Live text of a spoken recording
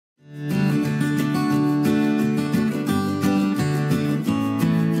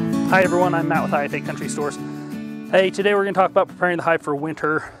Hi everyone, I'm Matt with IFA Country Stores. Hey, today we're going to talk about preparing the hive for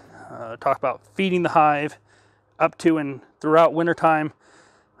winter, talk about feeding the hive up to and throughout wintertime,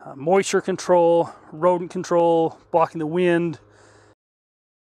 moisture control, rodent control, blocking the wind.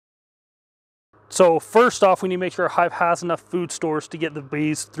 So first off, we need to make sure our hive has enough food stores to get the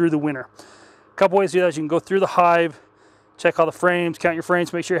bees through the winter. A couple ways to do that is you can go through the hive, check all the frames, count your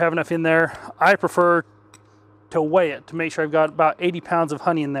frames, make sure you have enough in there. I prefer to weigh it to make sure I've got about 80 pounds of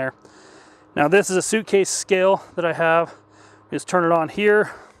honey in there. Now this is a suitcase scale that I have. Just turn it on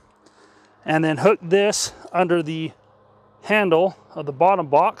here and then hook this under the handle of the bottom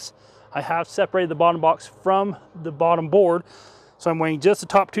box. I have separated the bottom box from the bottom board, so I'm weighing just the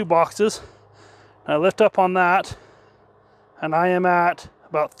top two boxes. And I lift up on that and I am at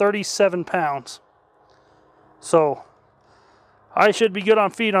about 37 pounds. So I should be good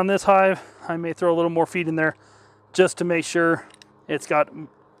on feed on this hive. I may throw a little more feed in there just to make sure it's got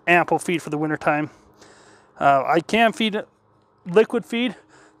ample feed for the winter time. I can feed liquid feed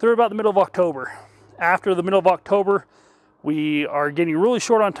through about the middle of October. After the middle of October, we are getting really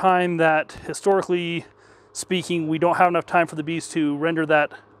short on time that, historically speaking, we don't have enough time for the bees to render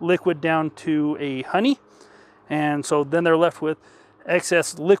that liquid down to a honey. And so then they're left with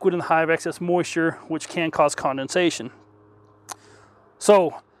excess liquid in the hive, excess moisture, which can cause condensation.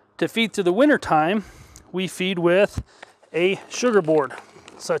 So to feed through the winter time, we feed with a sugar board,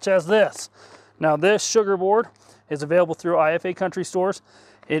 such as this. Now this sugar board is available through IFA Country Stores.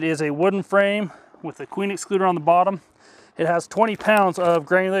 It is a wooden frame with a queen excluder on the bottom. It has 20 pounds of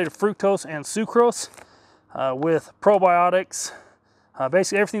granulated fructose and sucrose with probiotics.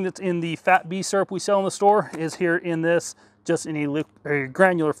 Basically everything that's in the fat bee syrup we sell in the store is here in this, just in a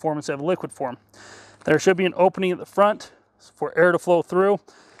granular form instead of liquid form. There should be an opening at the front for air to flow through.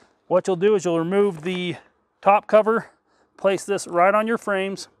 What you'll do is you'll remove the top cover, place this right on your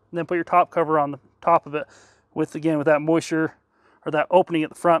frames, and then put your top cover on the top of it with that moisture or that opening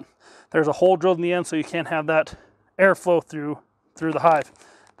at the front. There's a hole drilled in the end so you can't have that airflow through the hive.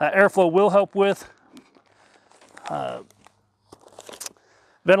 That airflow will help with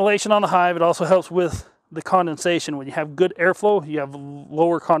ventilation on the hive. It also helps with the condensation. When you have good airflow, you have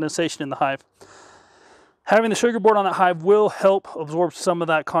lower condensation in the hive. Having the sugar board on that hive will help absorb some of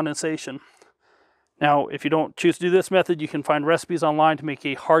that condensation. Now, if you don't choose to do this method, you can find recipes online to make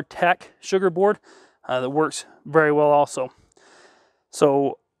a hardtack sugar board that works very well also.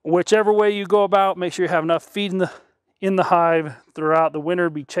 So whichever way you go about, make sure you have enough feed in the hive throughout the winter.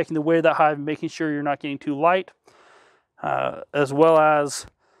 Be checking the weight of that hive and making sure you're not getting too light, as well as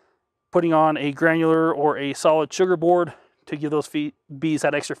putting on a granular or a solid sugar board to give those bees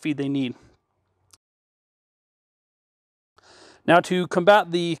that extra feed they need. Now, to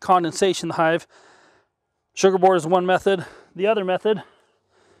combat the condensation in the hive, sugar board is one method. The other method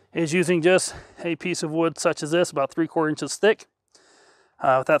is using just a piece of wood such as this, about 3/4 inches thick.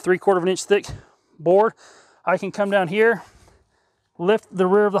 With that 3/4 inch thick board, I can come down here, lift the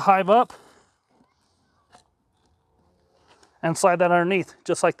rear of the hive up, and slide that underneath,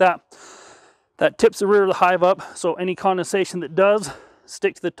 just like that. That tips the rear of the hive up, so any condensation that does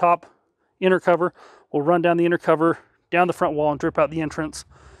stick to the top inner cover will run down the inner cover, down the front wall, and drip out the entrance,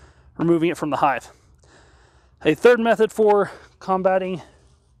 removing it from the hive. A third method for combating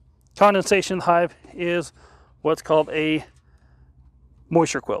condensation in the hive is what's called a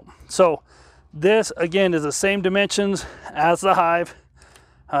moisture quilt. So this, again, is the same dimensions as the hive.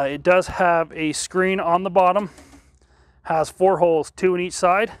 It does have a screen on the bottom, has 4 holes, 2 in each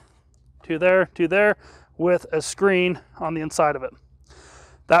side, 2 there, 2 there, with a screen on the inside of it.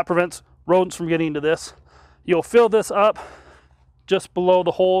 That prevents rodents from getting into this. You'll fill this up just below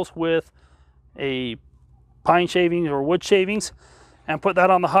the holes with a pine shavings or wood shavings and put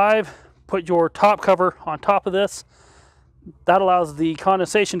that on the hive. Put your top cover on top of this. That allows the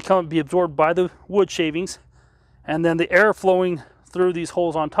condensation to come and be absorbed by the wood shavings, and then the air flowing through these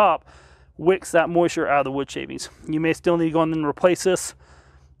holes on top wicks that moisture out of the wood shavings. You may still need to go in and replace this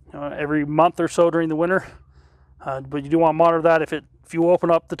every month or so during the winter, but you do want to monitor that. If you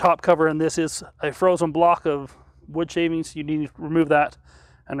open up the top cover and this is a frozen block of wood shavings, you need to remove that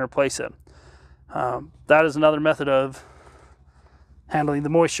and replace it. That is another method of handling the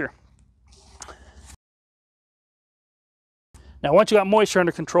moisture. Now, once you got moisture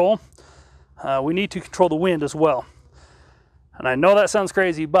under control, we need to control the wind as well. And I know that sounds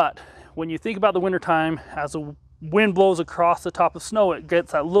crazy, but when you think about the winter time, as the wind blows across the top of snow, it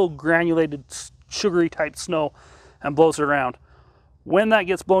gets that little granulated, sugary type snow and blows it around. When that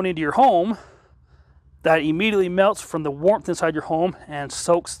gets blown into your home, that immediately melts from the warmth inside your home and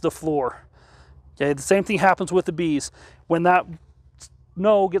soaks the floor. Okay, the same thing happens with the bees. When that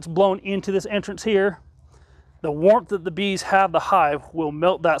snow gets blown into this entrance here, the warmth that the bees have the hive will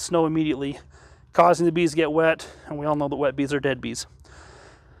melt that snow immediately, causing the bees to get wet, and we all know that wet bees are dead bees.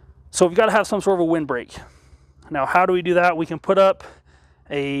 So we've got to have some sort of a windbreak. Now, how do we do that? We can put up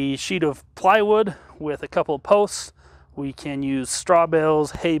a sheet of plywood with a couple of posts. We can use straw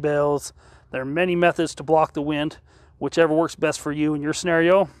bales, hay bales. There are many methods to block the wind. Whichever works best for you in your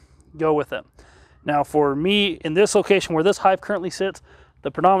scenario, go with it. Now, for me, in this location where this hive currently sits,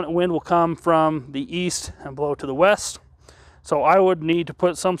 the predominant wind will come from the east and blow to the west. So I would need to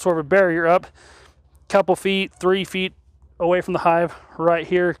put some sort of barrier up, a couple feet, 3 feet away from the hive, right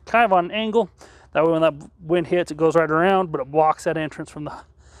here, kind of on an angle. That way when that wind hits, it goes right around, but it blocks that entrance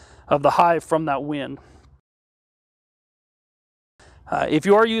of the hive from that wind. If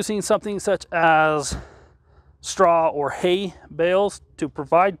you are using something such as straw or hay bales to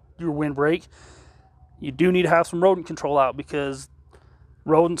provide your windbreak, you do need to have some rodent control out, because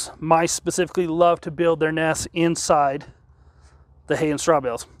rodents, mice specifically, love to build their nests inside the hay and straw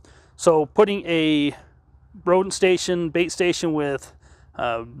bales. So putting a rodent station, bait station with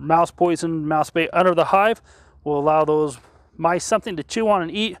mouse poison, mouse bait under the hive will allow those mice something to chew on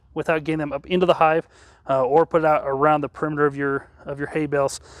and eat without getting them up into the hive, or put it out around the perimeter of your hay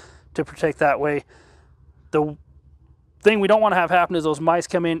bales to protect that way. The thing we don't want to have happen is those mice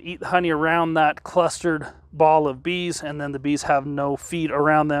come in, eat the honey around that clustered ball of bees, and then the bees have no feed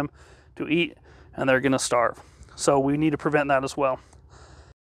around them to eat, and they're going to starve. So we need to prevent that as well.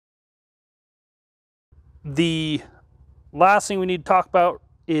 The last thing we need to talk about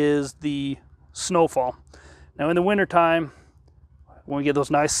is the snowfall. Now, in the wintertime, when we get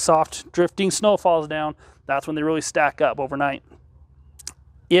those nice soft drifting snowfalls down, that's when they really stack up overnight.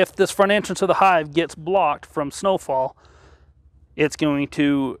 If this front entrance of the hive gets blocked from snowfall, it's going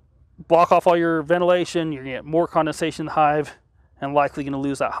to block off all your ventilation, you're going to get more condensation in the hive, and likely going to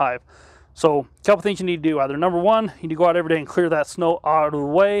lose that hive. So a couple things you need to do. Either number one, you need to go out every day and clear that snow out of the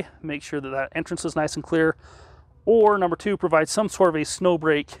way, make sure that that entrance is nice and clear. Or number two, provide some sort of a snow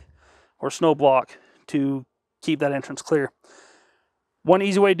break or snow block to keep that entrance clear. One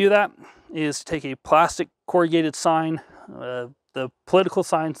easy way to do that is to take a plastic corrugated sign. The political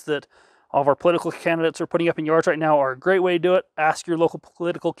signs that all of our political candidates are putting up in yards right now are a great way to do it. Ask your local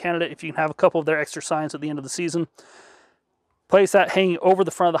political candidate if you can have a couple of their extra signs at the end of the season. Place that hanging over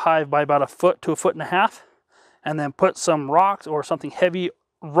the front of the hive by about 1 foot to 1.5 feet, and then put some rocks or something heavy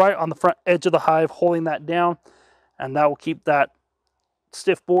right on the front edge of the hive, holding that down, and that will keep that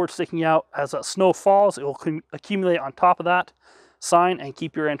stiff board sticking out. As that snow falls, it will accumulate on top of that sign and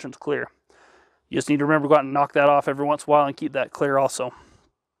keep your entrance clear. You just need to remember to go out and knock that off every once in a while and keep that clear also.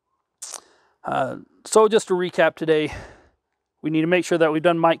 So just to recap today, we need to make sure that we've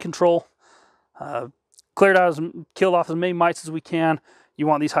done mite control, cleared out, killed off as many mites as we can. You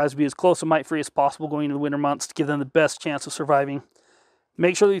want these hives to be as close to mite-free as possible going into the winter months to give them the best chance of surviving.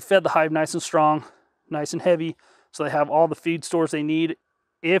 Make sure that you fed the hive nice and strong, nice and heavy, so they have all the feed stores they need.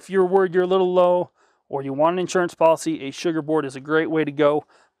 If you're worried you're a little low or you want an insurance policy, a sugar board is a great way to go.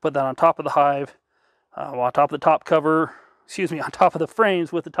 Put that on top of the hive, on top of the top cover, on top of the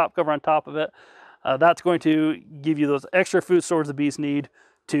frames with the top cover on top of it. That's going to give you those extra food stores the bees need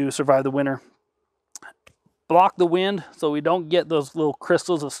to survive the winter. Block the wind so we don't get those little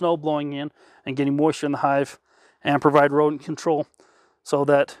crystals of snow blowing in and getting moisture in the hive, and provide rodent control so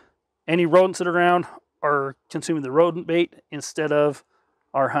that any rodents that are around are consuming the rodent bait instead of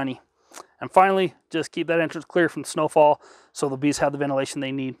our honey. And finally, just keep that entrance clear from snowfall so the bees have the ventilation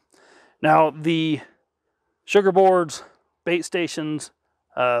they need. Now, the sugar boards, bait stations,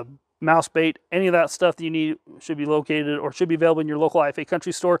 mouse bait, any of that stuff that you need should be located or should be available in your local IFA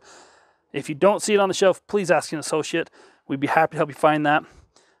country store. If you don't see it on the shelf, please ask an associate. We'd be happy to help you find that.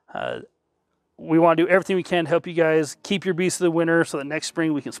 We want to do everything we can to help you guys keep your bees through the winter so that next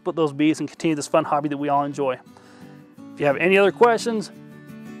spring we can split those bees and continue this fun hobby that we all enjoy. If you have any other questions,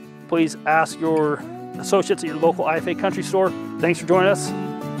 please ask your associates at your local IFA country store. Thanks for joining us,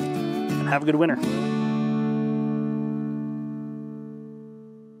 and have a good winter.